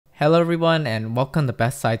Hello everyone and welcome to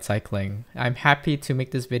Best Side Cycling. I'm happy to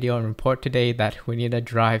make this video and report today that Juanita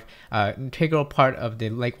Drive, an integral part of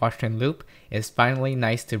the Lake Washington Loop, is finally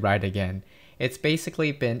nice to ride again. It's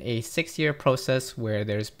basically been a 6-year process where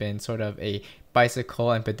there's been sort of a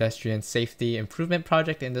bicycle and pedestrian safety improvement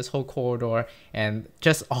project in this whole corridor, and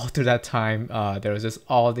just all through that time there was just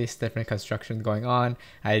all these different construction going on.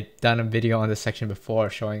 I've done a video on this section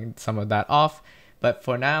before showing some of that off. But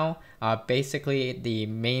for now, basically the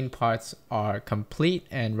main parts are complete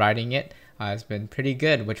and riding it has been pretty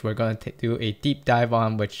good, which we're going to do a deep dive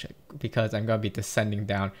on, because I'm going to be descending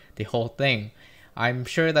down the whole thing. I'm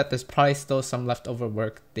sure that there's probably still some leftover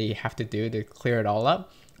work they have to do to clear it all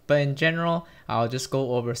up. But in general, I'll just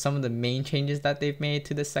go over some of the main changes that they've made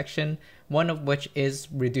to this section, one of which is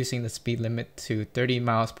reducing the speed limit to 30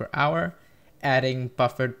 miles per hour, adding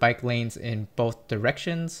buffered bike lanes in both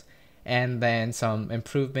directions, and then some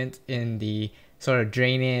improvement in the sort of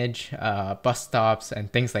drainage, bus stops,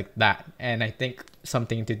 and things like that. And I think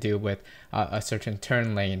something to do with a certain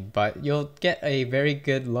turn lane. But you'll get a very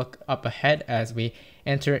good look up ahead as we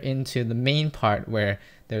enter into the main part where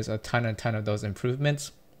there's a ton of those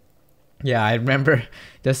improvements. Yeah, I remember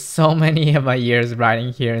just so many of my years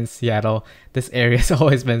riding here in Seattle, this area's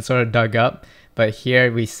always been sort of dug up. But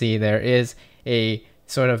here we see there is a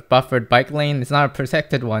sort of buffered bike lane. It's not a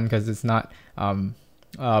protected one because it's not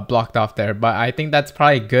blocked off there, but I think that's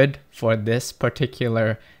probably good for this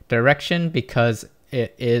particular direction because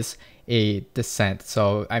it is a descent.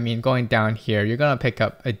 So I mean, going down here, you're gonna pick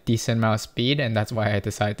up a decent amount of speed, and that's why I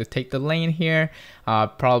decided to take the lane here,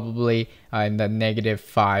 probably in the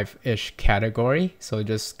 -5-ish category. So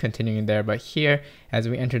just continuing there. But here, as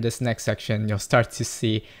we enter this next section, you'll start to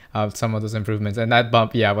see some of those improvements. And that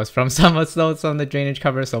bump, yeah, was from some of the drainage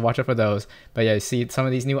cover, so watch out for those. But yeah, you see some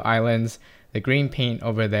of these new islands, the green paint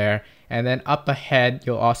over there, and then up ahead,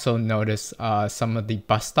 you'll also notice some of the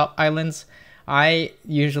bus stop islands. I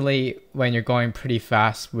usually, when you're going pretty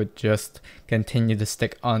fast, would just continue to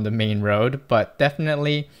stick on the main road, but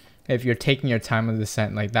definitely if you're taking your time on the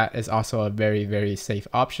descent, like that is also a very safe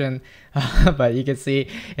option. But you can see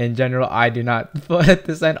in general, I do not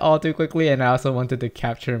descend all too quickly, and I also wanted to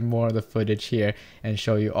capture more of the footage here and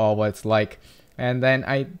show you all what it's like. And then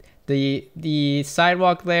the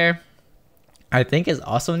sidewalk there, I think is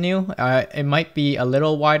also new. It might be a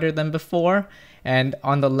little wider than before. And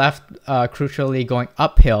on the left, crucially going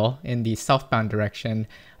uphill in the southbound direction,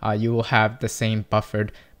 you will have the same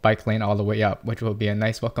buffered bike lane all the way up, which will be a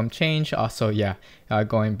nice welcome change. Also, yeah,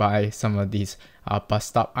 going by some of these bus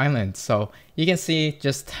stop islands. So you can see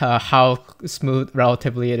just how smooth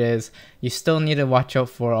relatively it is. You still need to watch out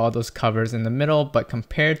for all those covers in the middle, but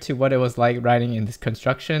compared to what it was like riding in this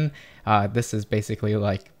construction, this is basically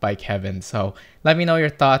like bike heaven. So let me know your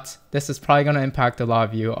thoughts. This is probably going to impact a lot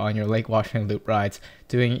of you on your Lake Washington Loop rides.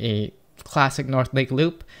 Doing a classic North Lake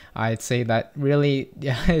Loop, I'd say that really,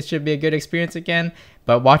 yeah, it should be a good experience again.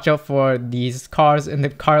 But watch out for these cars in the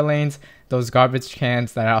car lanes, those garbage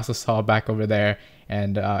cans that I also saw back over there,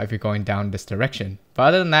 and if you're going down this direction. But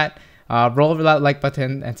other than that, roll over that like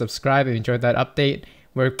button and subscribe if you enjoyed that update.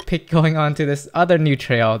 We're going on to this other new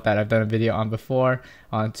trail that I've done a video on before,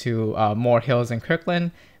 onto more hills in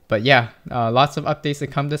Kirkland. But yeah, lots of updates to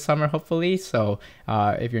come this summer, hopefully. So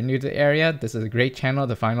if you're new to the area, this is a great channel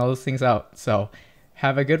to find all those things out. So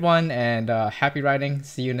have a good one, and happy riding.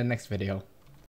 See you in the next video.